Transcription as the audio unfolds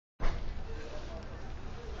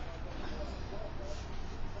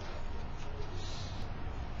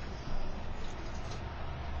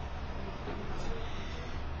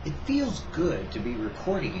it feels good to be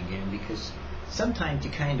recording again, because sometimes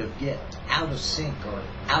you kind of get out of sync or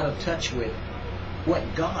out of touch with what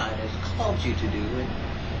God has called you to do,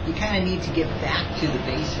 and you kind of need to get back to the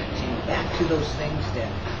basics, back to those things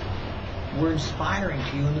that were inspiring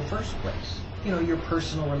to you in the first place. Your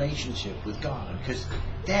personal relationship with God, because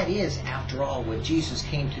that is, after all, what Jesus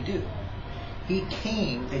came to do. He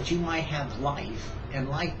came that you might have life, and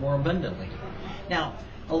life more abundantly. Now,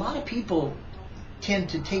 a lot of people tend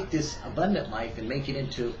to take this abundant life and make it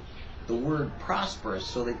into the word prosperous,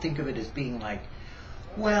 so they think of it as being like,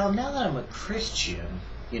 well, now that I'm a Christian,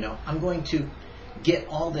 I'm going to get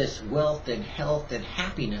all this wealth and health and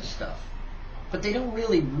happiness stuff. But they don't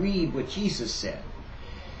really read what Jesus said.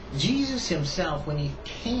 Jesus himself, when he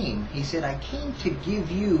came, he said, I came to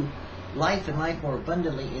give you life and life more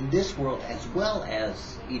abundantly in this world as well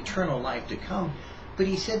as eternal life to come. But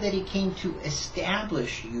he said that he came to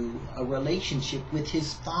establish you a relationship with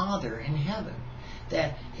his Father in heaven.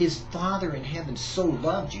 That his Father in heaven so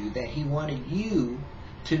loved you that he wanted you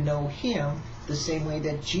to know him the same way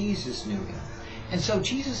that Jesus knew him. And so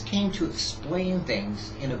Jesus came to explain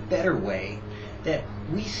things in a better way that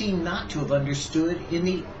we seem not to have understood in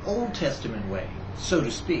the Old Testament way, so to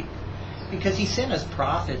speak. Because he sent us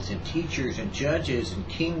prophets and teachers and judges and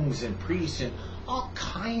kings and priests and all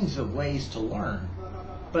kinds of ways to learn.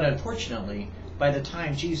 But unfortunately, by the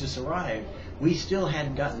time Jesus arrived, we still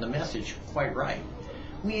hadn't gotten the message quite right.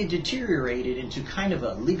 We had deteriorated into kind of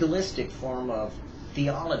a legalistic form of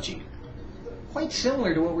theology. Quite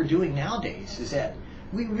similar to what we're doing nowadays, is that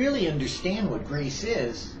we really understand what grace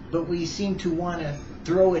is, but we seem to want to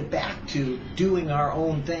throw it back to doing our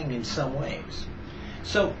own thing in some ways.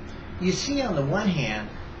 So you see, on the one hand,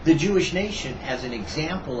 the Jewish nation as an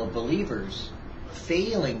example of believers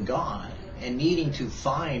failing God and needing to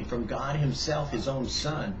find from God himself, his own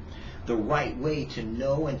Son, the right way to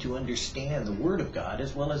know and to understand the Word of God,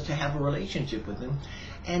 as well as to have a relationship with him.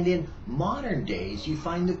 And in modern days, you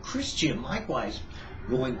find the Christian likewise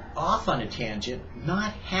going off on a tangent,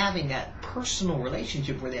 not having that personal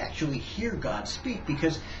relationship where they actually hear God speak,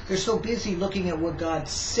 because they're so busy looking at what God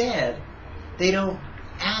said, they don't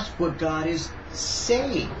ask what God is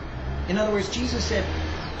saying. In other words, Jesus said,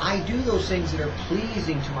 I do those things that are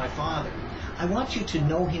pleasing to my Father. I want you to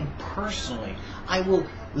know him personally. I will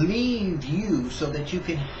leave you so that you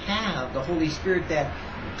can have the Holy Spirit, that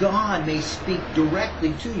God may speak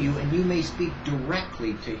directly to you and you may speak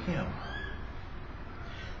directly to him.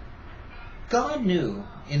 God knew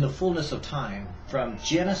in the fullness of time, from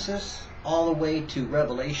Genesis all the way to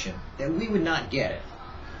Revelation, that we would not get it.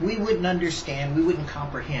 We wouldn't understand, we wouldn't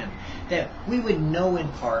comprehend, that we would know in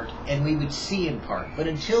part and we would see in part. But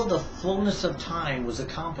until the fullness of time was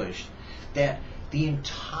accomplished, that the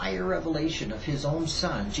entire revelation of his own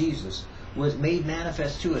Son, Jesus, was made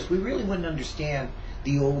manifest to us, we really wouldn't understand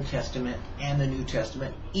the Old Testament and the New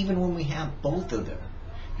Testament, even when we have both of them.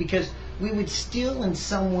 Because we would still in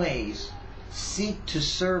some ways seek to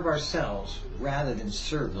serve ourselves rather than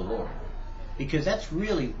serve the Lord. Because that's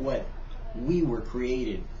really what we were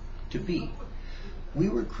created to be. We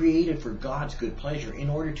were created for God's good pleasure in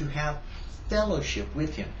order to have fellowship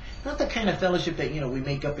with him. Not the kind of fellowship that, we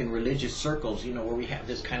make up in religious circles, where we have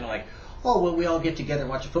this kind of like, oh, well, we all get together and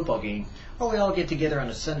watch a football game, or we all get together on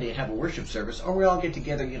a Sunday and have a worship service, or we all get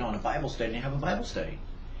together, on a Bible study and have a Bible study.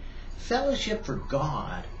 Fellowship for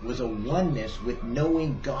God was a oneness with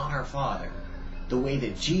knowing God our Father, the way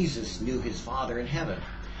that Jesus knew his Father in heaven.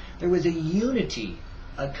 There was a unity,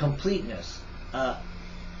 a completeness,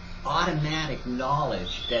 automatic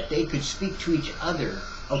knowledge that they could speak to each other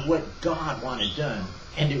of what God wanted done,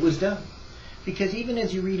 and it was done. Because even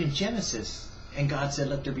as you read in Genesis, and God said,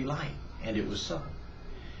 let there be light, and it was so.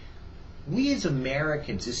 We as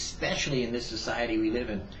Americans, especially in this society we live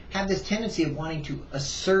in, have this tendency of wanting to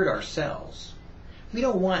assert ourselves. We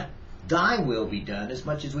don't want thy will be done as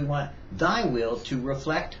much as we want thy will to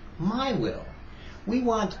reflect my will. We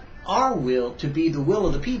want our will to be the will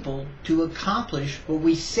of the people to accomplish what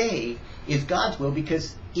we say is God's will,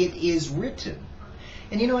 because it is written.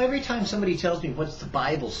 And every time somebody tells me what's the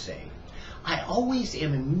Bible say, I always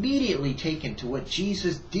am immediately taken to what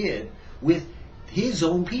Jesus did with his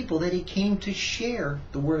own people that he came to share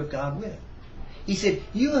the Word of God with. He said,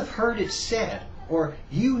 you have heard it said, or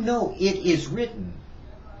it is written.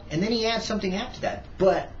 And then he adds something after that,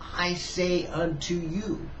 but I say unto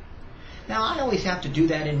you. Now, I always have to do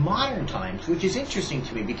that in modern times, which is interesting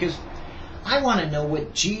to me, because I want to know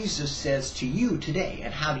what Jesus says to you today,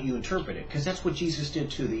 and how do you interpret it? Because that's what Jesus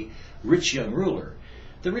did to the rich young ruler.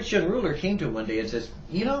 The rich young ruler came to him one day and says,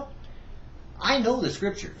 I know the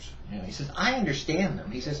Scriptures. He says, I understand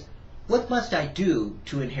them. He says, what must I do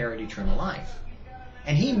to inherit eternal life?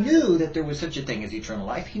 And he knew that there was such a thing as eternal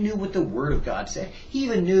life. He knew what the Word of God said. He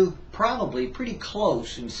even knew, probably pretty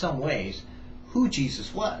close in some ways, who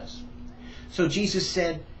Jesus was. So Jesus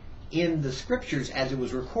said in the Scriptures, as it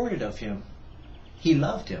was recorded of him, he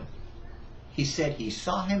loved him. He said he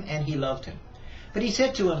saw him and he loved him. But he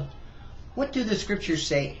said to him, what do the Scriptures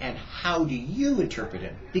say and how do you interpret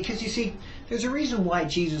it? Because you see, there's a reason why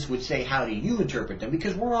Jesus would say, how do you interpret them?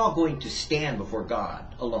 Because we're all going to stand before God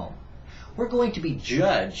alone. We're going to be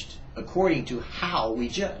judged according to how we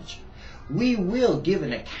judge. We will give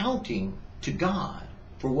an accounting to God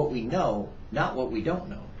for what we know, not what we don't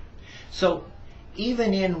know. So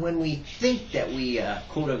even when we think that we,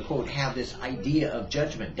 quote unquote, have this idea of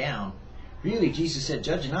judgment down, really Jesus said,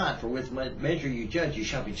 judge not, for with measure you judge, you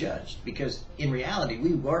shall be judged. Because in reality,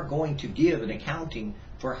 we are going to give an accounting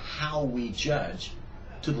for how we judge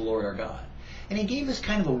to the Lord our God. And he gave us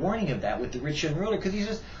kind of a warning of that with the rich young ruler, because he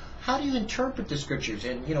says, how do you interpret the Scriptures?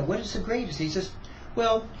 And, what is the greatest? He says,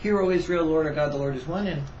 well, hear, O Israel, the Lord our God, the Lord is one,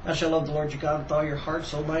 and thou shalt love the Lord your God with all your heart,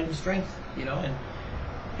 soul, mind, and strength,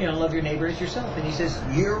 and, love your neighbor as yourself. And he says,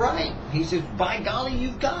 you're right. He says, by golly,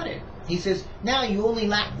 you've got it. He says, now you only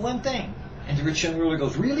lack one thing. And the rich young ruler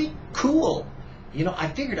goes, really? Cool. I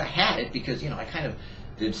figured I had it because, I kind of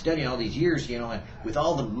been studying all these years, and with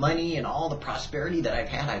all the money and all the prosperity that I've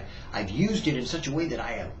had, I've used it in such a way that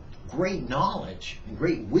I have great knowledge and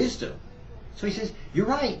great wisdom. So he says, you're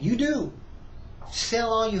right, you do.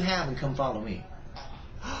 Sell all you have and come follow me.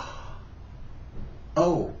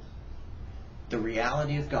 Oh, the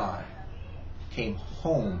reality of God came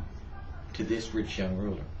home to this rich young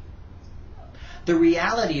ruler. The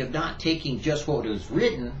reality of not taking just what was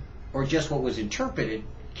written or just what was interpreted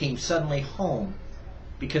came suddenly home,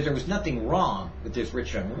 because there was nothing wrong with this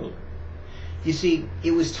rich young ruler. You see,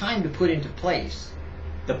 it was time to put into place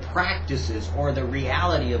the practices or the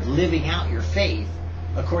reality of living out your faith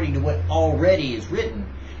according to what already is written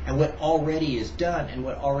and what already is done and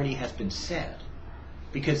what already has been said.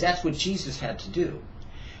 Because that's what Jesus had to do.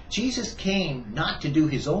 Jesus came not to do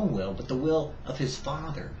his own will, but the will of his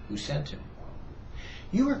Father who sent him.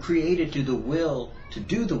 You were created to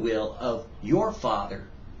do the will of your Father,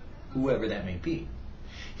 whoever that may be.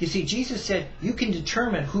 You see, Jesus said you can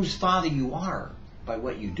determine whose father you are by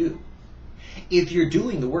what you do. If you're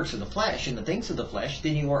doing the works of the flesh and the things of the flesh,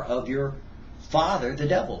 then you are of your father, the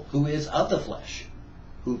devil, who is of the flesh,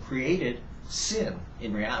 who created sin.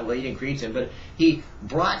 In reality, well, he didn't create sin, but he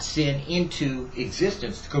brought sin into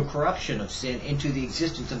existence, the corruption of sin into the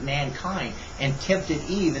existence of mankind, and tempted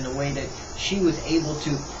Eve in a way that she was able to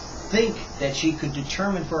think that she could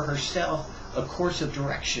determine for herself a course of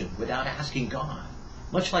direction without asking God.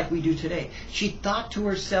 Much like we do today. She thought to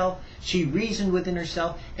herself, she reasoned within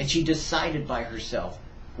herself, and she decided by herself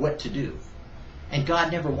what to do. And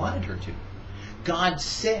God never wanted her to. God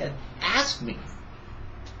said, ask me.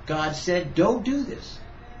 God said, don't do this.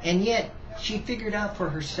 And yet, she figured out for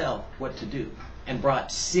herself what to do and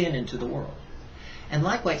brought sin into the world. And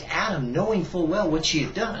likewise, Adam, knowing full well what she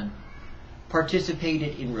had done,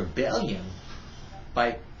 participated in rebellion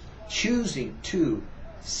by choosing to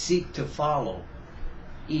seek to follow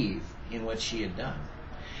Eve in what she had done.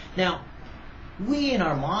 Now, we in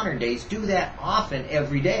our modern days do that often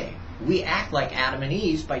every day. We act like Adam and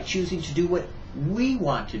Eve by choosing to do what we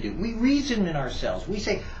want to do. We reason in ourselves. We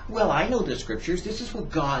say, well, I know the Scriptures. This is what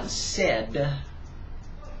God said.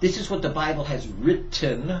 This is what the Bible has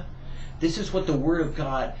written. This is what the Word of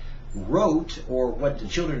God wrote, or what the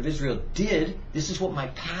children of Israel did. This is what my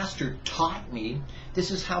pastor taught me.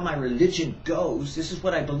 This is how my religion goes. This is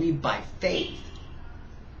what I believe by faith.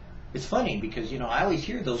 It's funny because, I always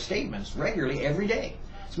hear those statements regularly every day.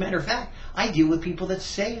 As a matter of fact, I deal with people that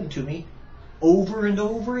say them to me over and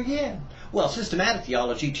over again. Well, systematic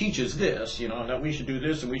theology teaches this, that we should do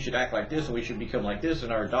this and we should act like this and we should become like this,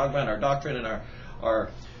 and our dogma and our doctrine and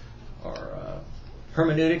our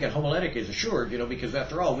hermeneutic and homiletic is assured, because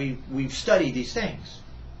after all, we've studied these things.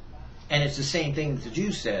 And it's the same thing that the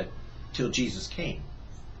Jews said till Jesus came.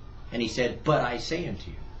 And he said, but I say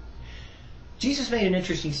unto you. Jesus made an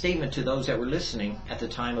interesting statement to those that were listening at the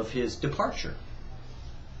time of his departure.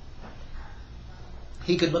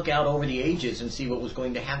 He could look out over the ages and see what was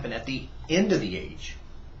going to happen at the end of the age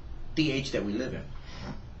that we live in.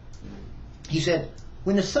 He said,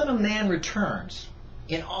 when the Son of Man returns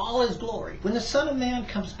in all his glory, when the Son of Man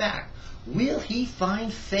comes back, will he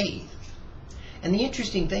find faith? And the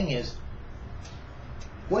interesting thing is,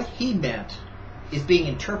 what he meant is being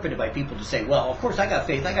interpreted by people to say, well, of course I got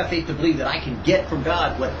faith. I got faith to believe that I can get from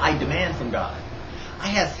God what I demand from God. I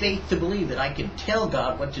have faith to believe that I can tell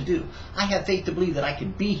God what to do. I have faith to believe that I can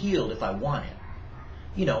be healed if I want it.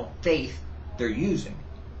 You know, faith they're using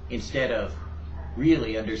instead of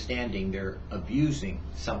really understanding they're abusing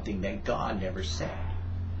something that God never said.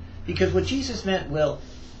 Because what Jesus meant, well,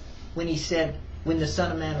 when he said, when the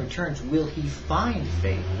Son of Man returns, will he find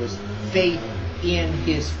faith? Was faith in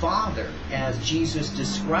his Father as Jesus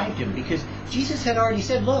described him. Because Jesus had already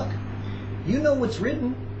said, look, you know what's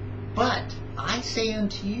written, but I say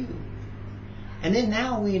unto you. And then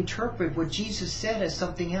now we interpret what Jesus said as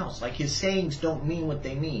something else. Like his sayings don't mean what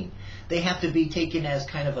they mean. They have to be taken as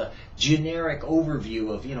kind of a generic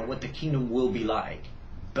overview of, you know, what the kingdom will be like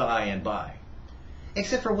by and by.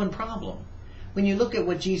 Except for one problem. When you look at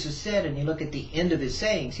what Jesus said and you look at the end of his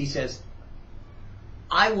sayings, he says,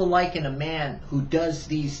 I will liken a man who does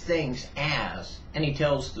these things as, and he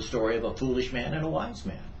tells the story of a foolish man and a wise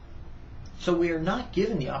man. So we are not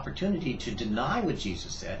given the opportunity to deny what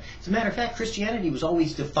Jesus said. As a matter of fact, Christianity was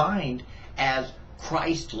always defined as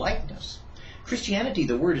Christ-likeness. Christianity,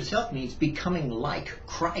 the word itself, means becoming like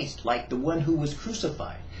Christ, like the one who was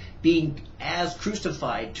crucified. Being as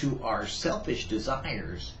crucified to our selfish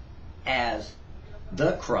desires as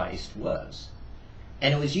the Christ was.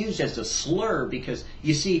 And it was used as a slur because,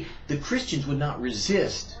 you see, the Christians would not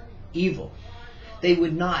resist evil. They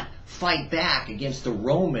would not fight back against the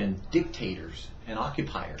Roman dictators and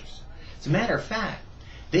occupiers. As a matter of fact,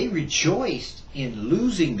 they rejoiced in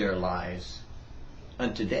losing their lives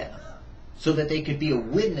unto death so that they could be a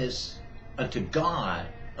witness unto God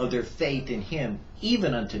of their faith in him,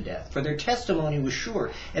 even unto death. For their testimony was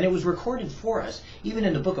sure, and it was recorded for us, even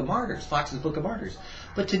in the Book of Martyrs, Fox's Book of Martyrs.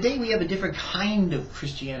 But today we have a different kind of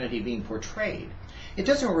Christianity being portrayed. It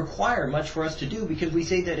doesn't require much for us to do because we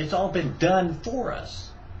say that it's all been done for us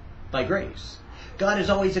by grace. God has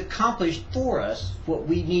always accomplished for us what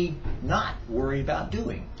we need not worry about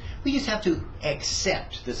doing. We just have to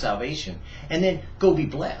accept the salvation and then go be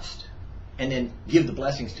blessed and then give the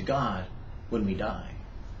blessings to God when we die.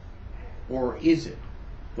 Or is it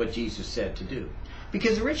what Jesus said to do?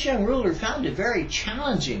 Because the rich young ruler found it very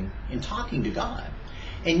challenging in talking to God.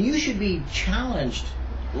 And you should be challenged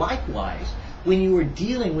likewise when you are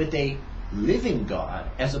dealing with a living God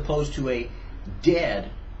as opposed to a dead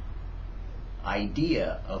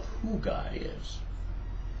idea of who God is.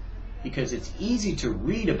 Because it's easy to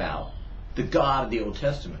read about the God of the Old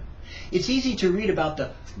Testament. It's easy to read about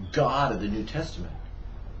the God of the New Testament.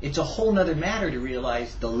 It's a whole nother matter to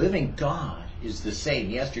realize the living God is the same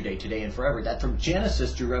yesterday, today, and forever. That from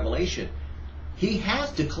Genesis to Revelation, he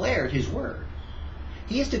has declared his word.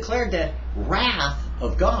 He has declared that wrath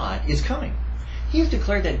of God is coming. He has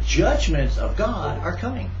declared that judgments of God are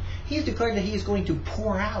coming. He has declared that he is going to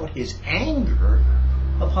pour out his anger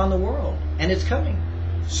upon the world. And it's coming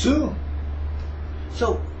soon.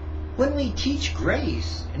 So when we teach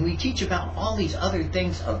grace and we teach about all these other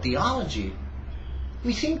things of theology,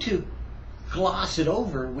 we seem to gloss it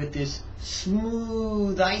over with this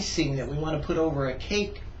smooth icing that we want to put over a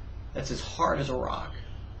cake that's as hard as a rock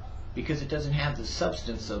because it doesn't have the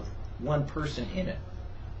substance of one person in it,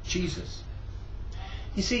 Jesus.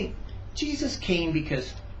 You see, Jesus came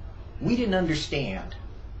because we didn't understand,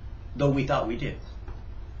 though we thought we did.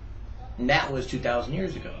 And that was 2,000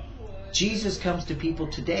 years ago. Jesus comes to people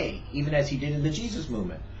today, even as he did in the Jesus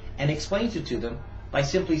movement, and explains it to them by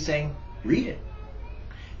simply saying, read it.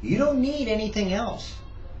 You don't need anything else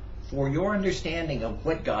for your understanding of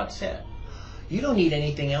what God said. You don't need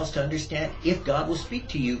anything else to understand if God will speak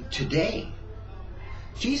to you today.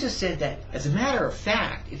 Jesus said that, as a matter of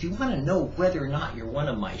fact, if you want to know whether or not you're one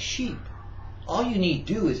of my sheep, all you need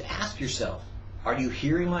to do is ask yourself, are you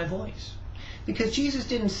hearing my voice? Because Jesus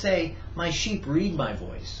didn't say, my sheep read my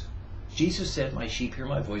voice. Jesus said, my sheep hear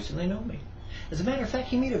my voice and they know me. As a matter of fact,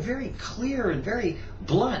 he made it very clear and very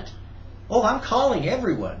blunt. Oh, I'm calling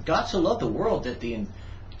everyone. God so loved the world that the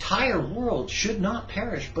entire world should not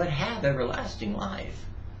perish but have everlasting life.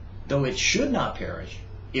 Though it should not perish,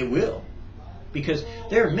 it will. Because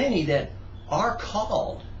there are many that are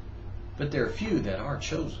called, but there are few that are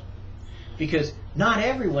chosen. Because not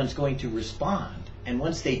everyone's going to respond. And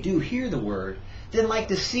once they do hear the word, then like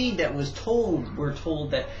the seed that was told, we're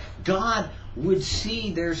told that God would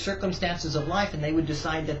see their circumstances of life and they would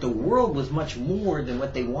decide that the world was much more than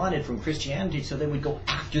what they wanted from Christianity, so they would go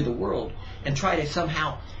after the world and try to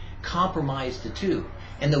somehow compromise the two.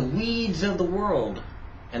 And the weeds of the world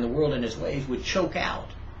and the world in its ways would choke out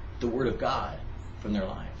the Word of God from their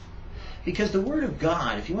life. Because the Word of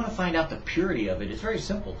God, if you want to find out the purity of it, it's very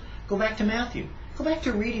simple. Go back to Matthew. Go back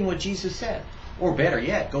to reading what Jesus said. Or better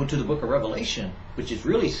yet, go to the book of Revelation, which is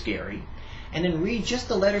really scary, and then read just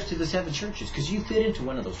the letters to the 7 churches, because you fit into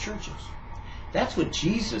one of those churches. That's what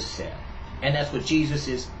Jesus said, and that's what Jesus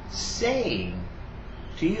is saying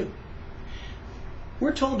to you.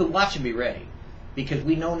 We're told to watch and be ready, because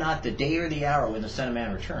we know not the day or the hour when the Son of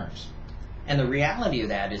Man returns. And the reality of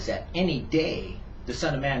that is that any day the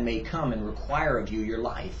Son of Man may come and require of you your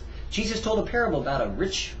life. Jesus told a parable about a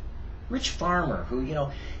rich farmer who,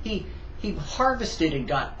 he harvested and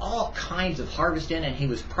got all kinds of harvest in, and he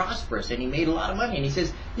was prosperous and he made a lot of money. And he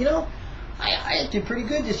says, I did pretty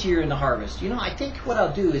good this year in the harvest. I think what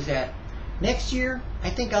I'll do is that next year, I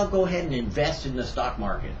think I'll go ahead and invest in the stock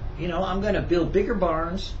market. I'm going to build bigger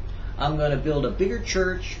barns. I'm going to build a bigger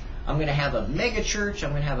church. I'm going to have a mega church.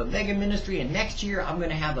 I'm going to have a mega ministry. And next year, I'm going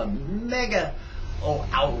to have a mega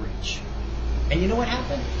outreach. And you know what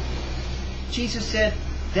happened? Jesus said,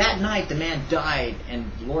 that night the man died, and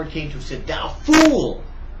the Lord came to him and said, thou fool!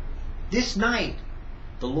 This night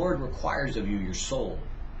the Lord requires of you your soul.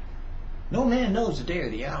 No man knows the day or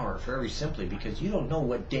the hour, very simply, because you don't know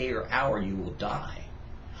what day or hour you will die.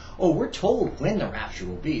 Oh, we're told when the rapture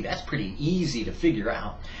will be. That's pretty easy to figure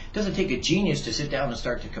out. It doesn't take a genius to sit down and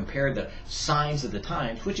start to compare the signs of the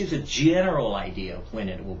times, which is a general idea of when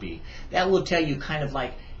it will be. That will tell you kind of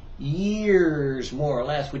like years, more or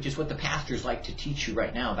less, which is what the pastors like to teach you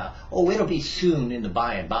right now about. Oh, it'll be soon in the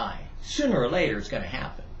by and by. Sooner or later, it's going to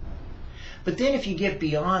happen. But then if you get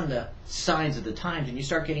beyond the signs of the times and you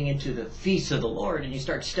start getting into the feasts of the Lord and you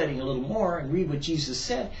start studying a little more and read what Jesus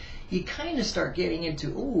said, you kind of start getting into,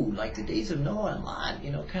 like the days of Noah and Lot,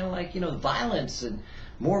 kind of like, violence and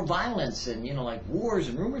more violence and, like wars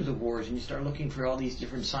and rumors of wars. And you start looking for all these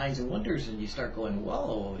different signs and wonders and you start going,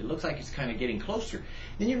 whoa, it looks like it's kind of getting closer.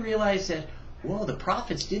 Then you realize that, whoa, the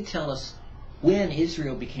prophets did tell us when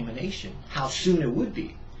Israel became a nation, how soon it would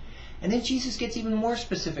be. And then Jesus gets even more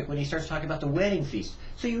specific when he starts talking about the wedding feast.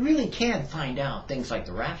 So you really can find out things like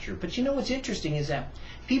the rapture. But what's interesting is that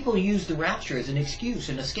people use the rapture as an excuse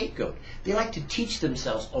and a scapegoat. They like to teach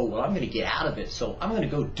themselves, I'm going to get out of it, so I'm going to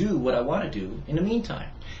go do what I want to do in the meantime.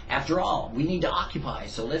 After all, we need to occupy,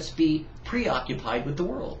 so let's be preoccupied with the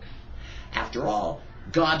world. After all,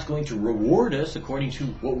 God's going to reward us according to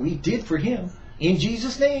what we did for him. In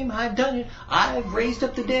Jesus' name, I've done it. I've raised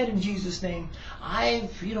up the dead in Jesus' name.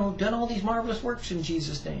 I've, done all these marvelous works in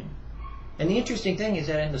Jesus' name. And the interesting thing is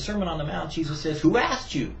that in the Sermon on the Mount, Jesus says, who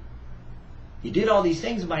asked you? You did all these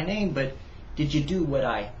things in my name, but did you do what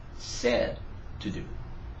I said to do?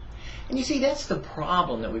 And you see, that's the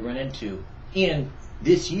problem that we run into in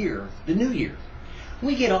this year, the new year.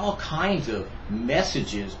 We get all kinds of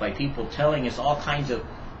messages by people telling us all kinds of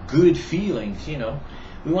good feelings,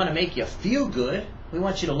 We want to make you feel good. We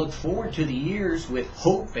want you to look forward to the years with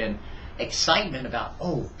hope and excitement about,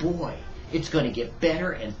 oh boy, it's going to get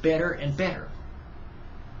better and better and better.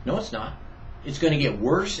 No, it's not. It's going to get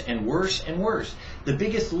worse and worse and worse. The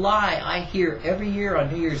biggest lie I hear every year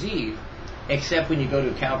on New Year's Eve, except when you go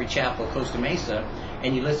to Calvary Chapel, Costa Mesa,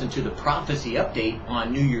 and you listen to the prophecy update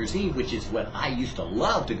on New Year's Eve, which is what I used to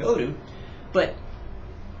love to go to. But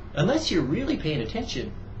unless you're really paying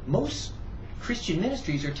attention, most Christian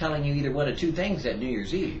ministries are telling you either one of two things at New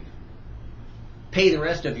Year's Eve. Pay the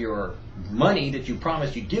rest of your money that you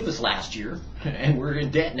promised you'd give us last year, and we're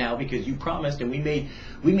in debt now because you promised, and we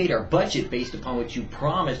made our budget based upon what you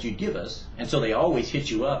promised you'd give us, and so they always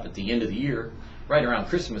hit you up at the end of the year, right around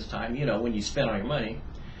Christmas time, when you spend all your money.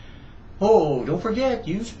 Oh, don't forget,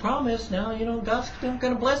 you promised. Now, God's going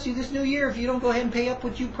to bless you this new year if you don't go ahead and pay up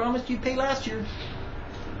what you promised you'd pay last year.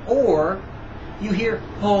 Or you hear,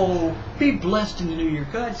 be blessed in the new year.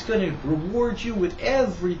 God's going to reward you with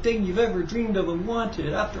everything you've ever dreamed of and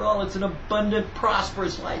wanted. After all, it's an abundant,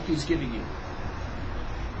 prosperous life he's giving you.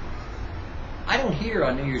 I don't hear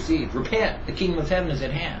on New Year's Eve, repent, the kingdom of heaven is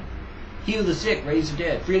at hand. Heal the sick, raise the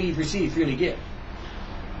dead, freely you've received, freely give.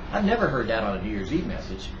 I've never heard that on a New Year's Eve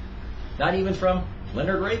message. Not even from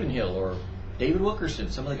Leonard Ravenhill or David Wilkerson,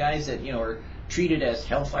 some of the guys that, are treated as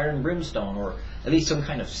hellfire and brimstone, or at least some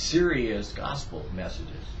kind of serious gospel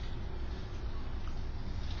messages.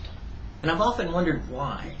 And I've often wondered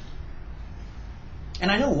why. And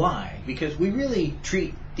I know why, because we really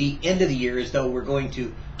treat the end of the year as though we're going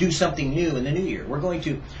to do something new in the new year. We're going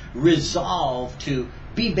to resolve to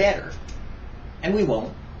be better, and we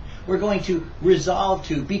won't. We're going to resolve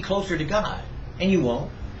to be closer to God, and you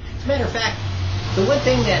won't. As a matter of fact, the one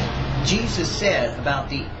thing that Jesus said about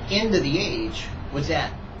the end of the age was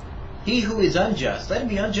that he who is unjust, let him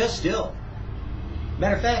be unjust still.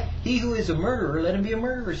 Matter of fact, he who is a murderer, let him be a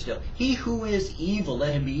murderer still. He who is evil,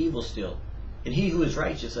 let him be evil still. And he who is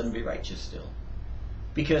righteous, let him be righteous still.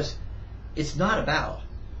 Because it's not about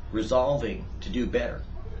resolving to do better.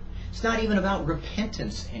 It's not even about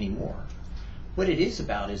repentance anymore. What it is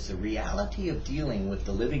about is the reality of dealing with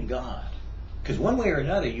the living God. Because one way or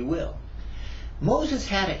another you will. Moses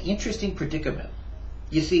had an interesting predicament.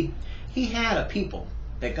 You see, he had a people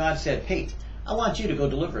that God said, hey, I want you to go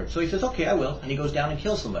deliver him. So he says, okay, I will. And he goes down and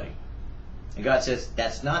kills somebody. And God says,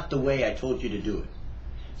 that's not the way I told you to do it.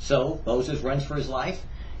 So Moses runs for his life.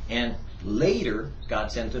 And later,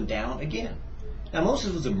 God sends him down again. Now,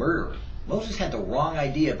 Moses was a murderer. Moses had the wrong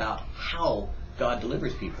idea about how God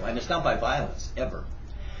delivers people. And it's not by violence, ever.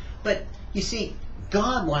 But, you see,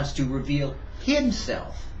 God wants to reveal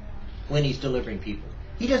himself when he's delivering people.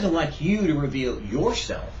 He doesn't want you to reveal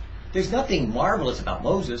yourself. There's nothing marvelous about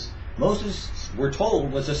Moses. Moses, we're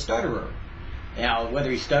told, was a stutterer. Now,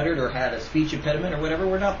 whether he stuttered or had a speech impediment or whatever,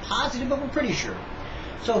 we're not positive, but we're pretty sure.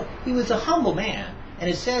 So, he was a humble man. And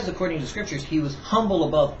it says, according to the scriptures, he was humble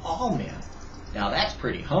above all men. Now, that's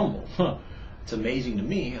pretty humble. It's amazing to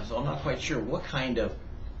me. So I'm not quite sure what kind of,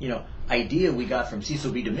 idea we got from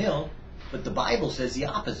Cecil B. DeMille. But the Bible says the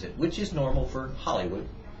opposite, which is normal for Hollywood.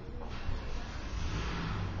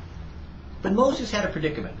 But Moses had a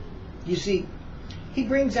predicament. You see, he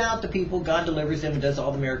brings out the people, God delivers them and does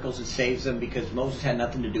all the miracles and saves them because Moses had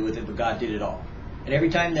nothing to do with it, but God did it all. And every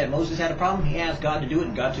time that Moses had a problem, he asked God to do it,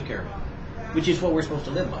 and God took care of it, which is what we're supposed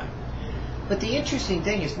to live by. But the interesting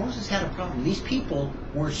thing is Moses had a problem. These people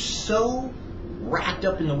were so wrapped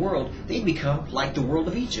up in the world, they'd become like the world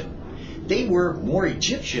of Egypt. They were more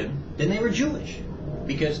Egyptian than they were Jewish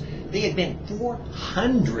because they had been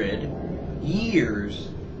 400 years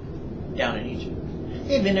down in Egypt.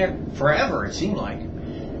 They had been there forever, it seemed like.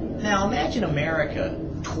 Now imagine America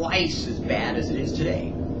twice as bad as it is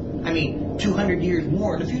today. I mean, 200 years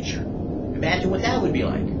more in the future. Imagine what that would be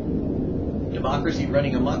like. Democracy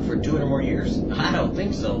running amok for 200 more years? I don't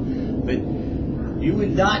think so. But you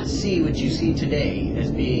would not see what you see today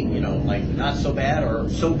as being, like not so bad or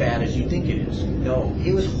so bad as you think it is. No,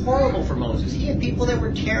 it was horrible for Moses. He had people that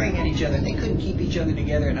were tearing at each other. They couldn't keep each other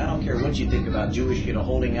together. And I don't care what you think about Jewish,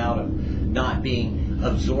 holding out of not being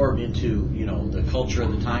absorbed into, the culture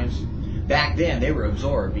of the times. Back then, they were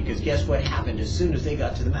absorbed because guess what happened as soon as they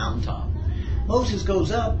got to the mountaintop? Moses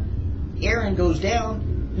goes up, Aaron goes down,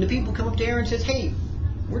 and the people come up to Aaron and says, hey,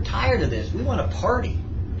 we're tired of this. We want to party.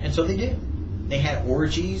 And so they did. They had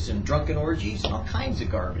orgies and drunken orgies and all kinds of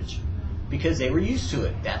garbage because they were used to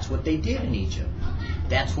it. That's what they did in Egypt.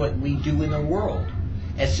 That's what we do in the world.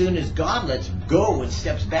 As soon as God lets go and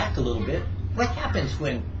steps back a little bit, what happens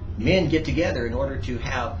when men get together in order to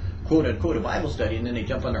have, quote unquote, a Bible study, and then they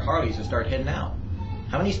jump on their Harleys and start heading out?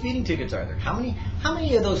 How many speeding tickets are there? How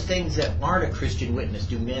many of those things that aren't a Christian witness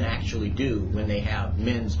do men actually do when they have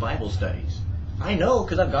men's Bible studies? I know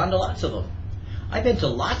because I've gone to lots of them. I've been to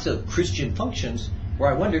lots of Christian functions where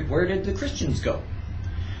I wondered, where did the Christians go?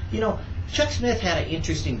 Chuck Smith had an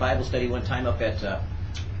interesting Bible study one time up at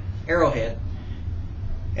Arrowhead.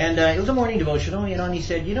 And it was a morning devotional, and he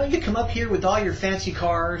said, you come up here with all your fancy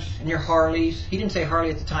cars and your Harleys. He didn't say Harley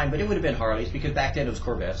at the time, but it would have been Harleys because back then it was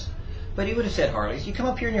Corvettes. But he would have said Harleys. You come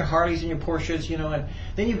up here in your Harleys and your Porsches, and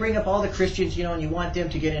then you bring up all the Christians, and you want them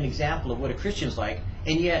to get an example of what a Christian's like,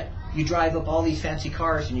 and yet you drive up all these fancy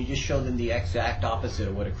cars and you just show them the exact opposite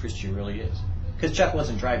of what a Christian really is. Because Chuck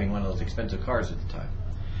wasn't driving one of those expensive cars at the time.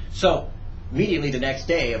 So, immediately the next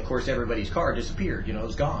day, of course, everybody's car disappeared, it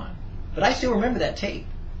was gone. But I still remember that tape,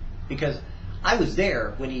 because I was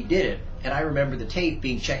there when he did it, and I remember the tape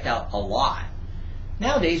being checked out a lot.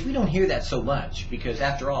 Nowadays, we don't hear that so much, because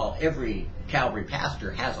after all, every Calvary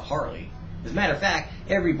pastor has a Harley. As a matter of fact,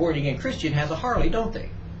 every born-again Christian has a Harley, don't they?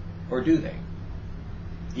 Or do they?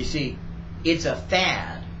 You see, it's a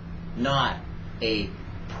fad, not a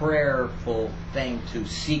prayerful thing to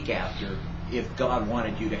seek after if God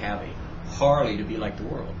wanted you to have a Harley to be like the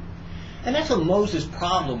world. And that's what Moses'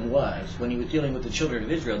 problem was when he was dealing with the children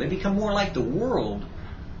of Israel. They become more like the world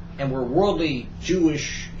and were worldly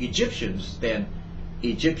Jewish Egyptians than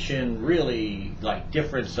Egyptian, really, like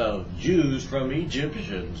difference of Jews from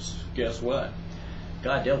Egyptians. Guess what?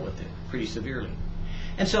 God dealt with it pretty severely.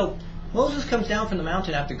 And so Moses comes down from the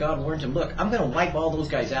mountain after God warns him, look, I'm going to wipe all those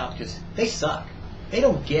guys out because they suck. They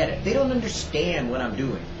don't get it. They don't understand what I'm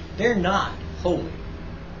doing. They're not holy.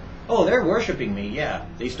 Oh, they're worshiping me. Yeah,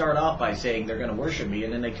 they start off by saying they're going to worship me,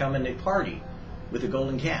 and then they come and they party with a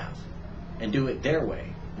golden calf and do it their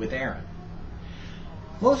way with Aaron.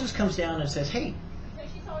 Moses comes down and says, hey,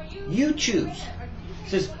 you choose. He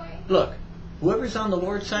says, look, whoever's on the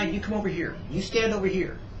Lord's side, you come over here. You stand over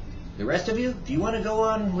here. The rest of you, if you want to go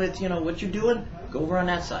on with, what you're doing, go over on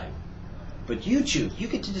that side. But you choose. You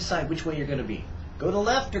get to decide which way you're going to be. Go to the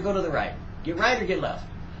left or go to the right. Get right or get left.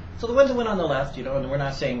 So the ones that went on the left, and we're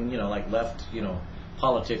not saying, like left,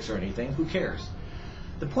 politics or anything. Who cares?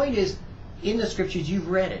 The point is, in the scriptures, you've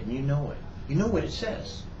read it and you know it. You know what it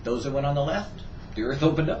says. Those that went on the left, the earth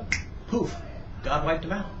opened up. Poof. God wiped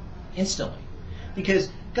them out instantly. Because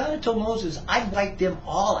God had told Moses, I'd wipe them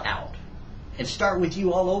all out and start with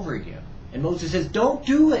you all over again. And Moses says, don't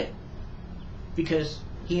do it. Because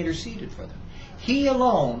he interceded for them. He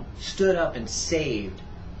alone stood up and saved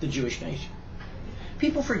the Jewish nation.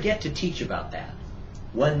 People forget to teach about that.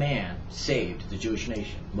 One man saved the Jewish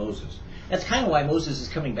nation, Moses. That's kind of why Moses is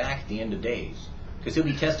coming back at the end of days. Because he'll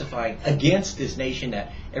be testifying against this nation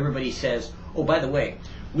that everybody says, oh, by the way,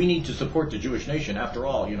 we need to support the Jewish nation. After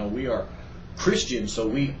all, we are Christians, so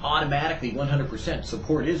we automatically 100%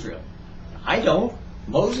 support Israel. I don't.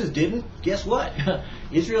 Moses didn't. Guess what?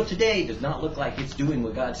 Israel today does not look like it's doing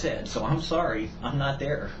what God said. So I'm sorry, I'm not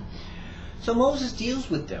there. So Moses deals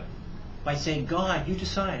with them by saying, God, you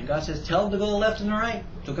decide. And God says, tell them to go to the left and the right.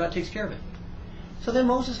 So God takes care of it. So then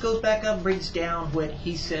Moses goes back up and brings down what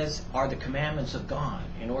he says are the commandments of God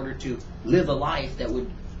in order to live a life that would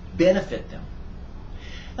benefit them.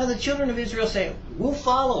 Now the children of Israel say, we'll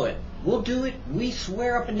follow it. We'll do it. We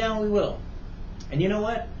swear up and down we will. And you know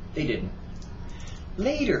what? They didn't.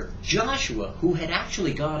 Later, Joshua, who had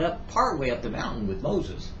actually gone up partway up the mountain with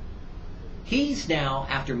Moses, he's now,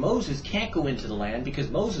 after Moses can't go into the land because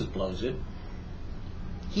Moses blows it,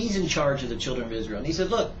 he's in charge of the children of Israel. And he said,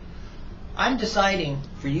 look, I'm deciding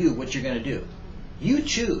for you what you're going to do. You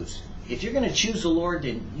choose. If you're going to choose the Lord,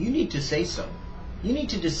 then you need to say so. You need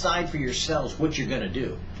to decide for yourselves what you're going to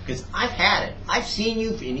do. Because I've had it. I've seen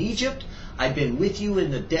you in Egypt. I've been with you in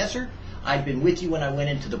the desert. I've been with you when I went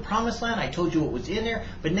into the promised land. I told you what was in there.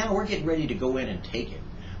 But now we're getting ready to go in and take it.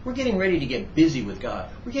 We're getting ready to get busy with God.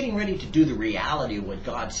 We're getting ready to do the reality of what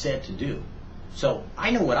God said to do. So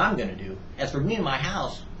I know what I'm going to do. As for me and my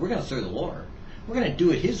house, we're going to serve the Lord. We're going to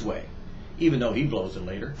do it His way, even though He blows it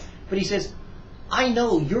later. But He says, I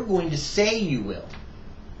know you're going to say you will,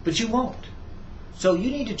 but you won't. So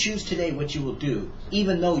you need to choose today what you will do,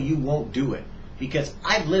 even though you won't do it. Because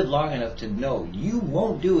I've lived long enough to know you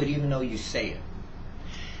won't do it even though you say it.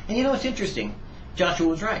 And it's interesting. Joshua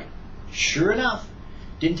was right. Sure enough,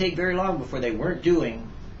 didn't take very long before they weren't doing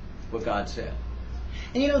what God said.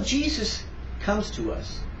 And Jesus comes to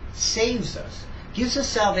us, saves us, gives us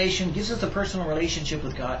salvation, gives us a personal relationship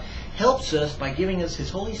with God, helps us by giving us His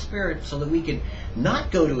Holy Spirit so that we can not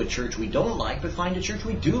go to a church we don't like, but find a church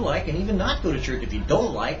we do like, and even not go to church if you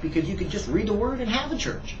don't like, because you can just read the Word and have a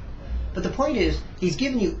church. But the point is, He's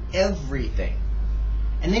given you everything.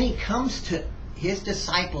 And then He comes to His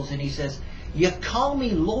disciples and He says, you call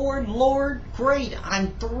me Lord, Lord? Great,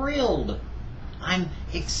 I'm thrilled. I'm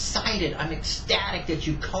excited, I'm ecstatic that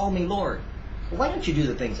you call me Lord. Well, why don't you do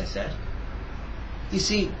the things I said? You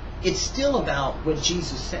see, it's still about what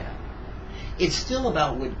Jesus said. It's still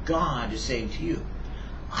about what God is saying to you.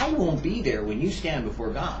 I won't be there when you stand before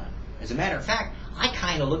God. As a matter of fact, I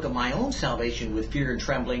kind of look at my own salvation with fear and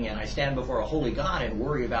trembling, and I stand before a holy God and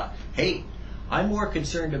worry about, hey, I'm more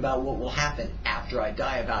concerned about what will happen after I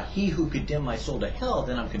die, about He who condemned my soul to hell,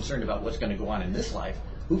 than I'm concerned about what's going to go on in this life.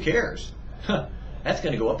 Who cares? That's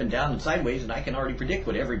going to go up and down and sideways, and I can already predict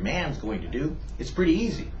what every man's going to do. It's pretty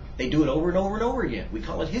easy. They do it over and over and over again. We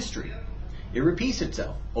call it history. It repeats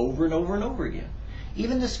itself over and over and over again.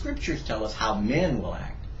 Even the scriptures tell us how men will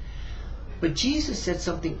act. But Jesus said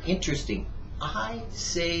something interesting. I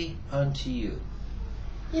say unto you.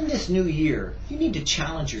 In this new year, you need to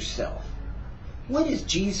challenge yourself. What is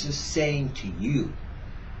Jesus saying to you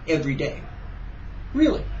every day?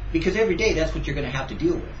 Really? Because every day that's what you're going to have to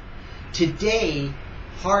deal with. Today,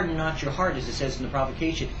 harden not your heart, as it says in the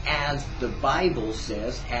provocation, as the Bible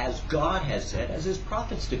says, as God has said, as His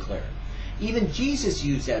prophets declare. Even Jesus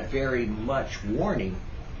used that very much warning.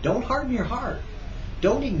 Don't harden your heart.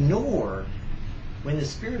 Don't ignore when the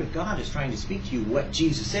Spirit of God is trying to speak to you what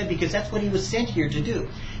Jesus said, because that's what He was sent here to do.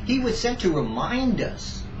 He was sent to remind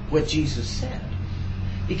us what Jesus said.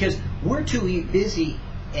 Because we're too busy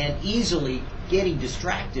and easily getting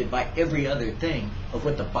distracted by every other thing of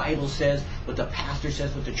what the Bible says, what the pastor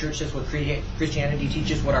says, what the church says, what Christianity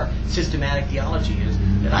teaches, what our systematic theology is,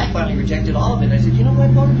 that I finally rejected all of it. And I said, you know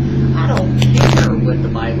what, Lord? I don't care what the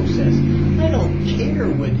Bible says. I don't care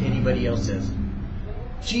what anybody else says.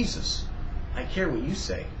 Jesus, I care what you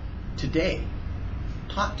say today.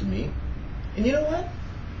 Talk to me. And you know what?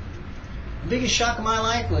 The biggest shock of my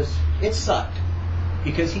life was it sucked.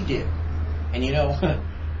 Because He did. And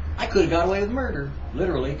I could have got away with murder,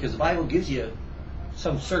 literally, because the Bible gives you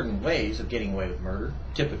some certain ways of getting away with murder,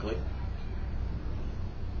 typically.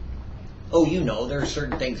 Oh, you know, there are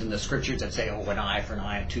certain things in the scriptures that say, oh, an eye for an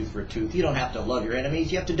eye, a tooth for a tooth. You don't have to love your enemies.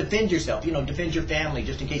 You have to defend yourself. You know, defend your family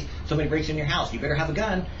just in case somebody breaks in your house. You better have a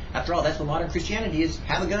gun. After all, that's what modern Christianity is.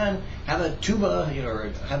 Have a gun, have a tuba, you know, or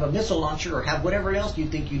have a missile launcher, or have whatever else you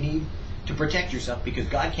think you need to protect yourself, because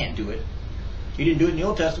God can't do it. He didn't do it in the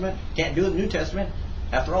Old Testament. Can't do it in the New Testament.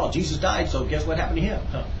 After all, Jesus died, so guess what happened to him?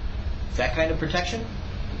 Huh? That kind of protection?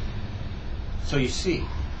 So you see,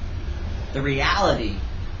 the reality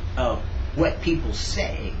of what people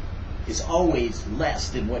say is always less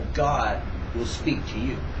than what God will speak to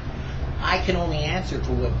you. I can only answer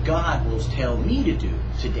for what God will tell me to do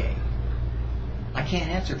today. I can't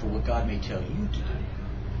answer for what God may tell you to do.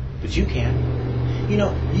 But you can. You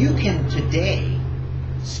know, you can today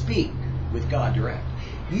speak with God direct.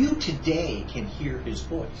 You today can hear His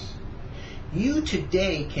voice. You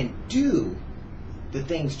today can do the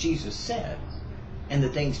things Jesus said and the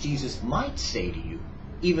things Jesus might say to you,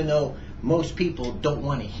 even though most people don't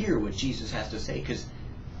want to hear what Jesus has to say, because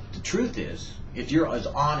the truth is, if you're as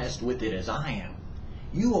honest with it as I am,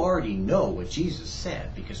 you already know what Jesus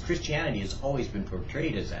said, because Christianity has always been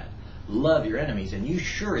portrayed as that. Love your enemies, and you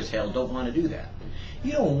sure as hell don't want to do that.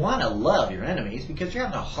 You don't want to love your enemies because you're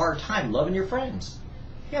having a hard time loving your friends.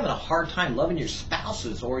 You're having a hard time loving your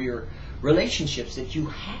spouses or your relationships that you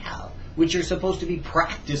have, which are supposed to be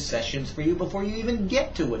practice sessions for you before you even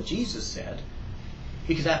get to what Jesus said.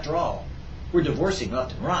 Because after all, we're divorcing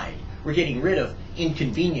left and right. We're getting rid of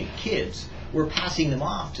inconvenient kids. We're passing them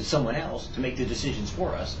off to someone else to make the decisions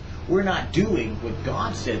for us. We're not doing what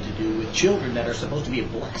God said to do with children that are supposed to be a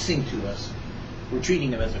blessing to us. We're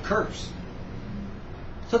treating them as a curse.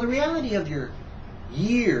 So the reality of your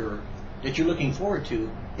year that you're looking forward to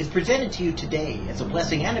is presented to you today as a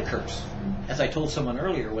blessing and a curse. As I told someone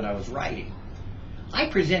earlier when I was writing, I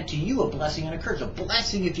present to you a blessing and a curse. A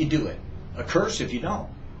blessing if you do it. A curse if you don't.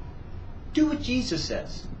 Do what Jesus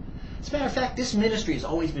says. As a matter of fact, this ministry has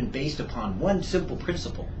always been based upon one simple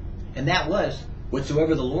principle. And that was,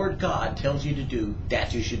 whatsoever the Lord God tells you to do,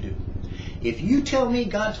 that you should do. If you tell me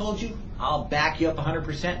God told you, I'll back you up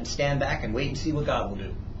 100% and stand back and wait and see what God will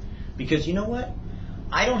do. Because you know what?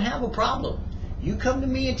 I don't have a problem. You come to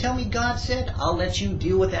me and tell me God said, I'll let you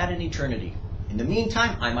deal with that in eternity. In the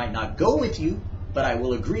meantime, I might not go with you, but I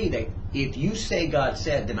will agree that if you say God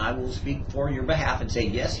said, then I will speak for your behalf and say,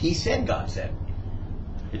 yes, He said God said.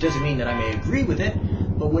 It doesn't mean that I may agree with it,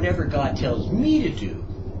 but whatever God tells me to do,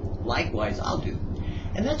 likewise I'll do.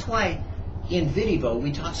 And that's why in VidDevo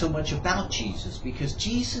we talk so much about Jesus, because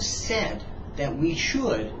Jesus said that we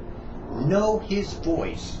should know His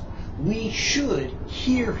voice. We should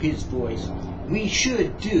hear His voice. We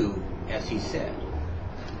should do as He said.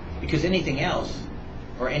 Because anything else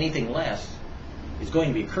or anything less is going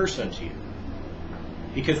to be a curse unto you.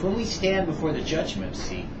 Because when we stand before the judgment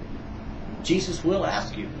seat, Jesus will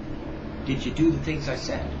ask you, did you do the things I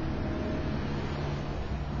said?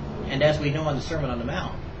 And as we know on the Sermon on the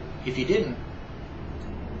Mount, if you didn't,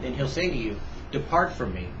 then He'll say to you, depart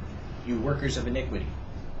from me, you workers of iniquity.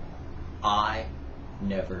 I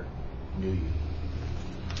never knew you.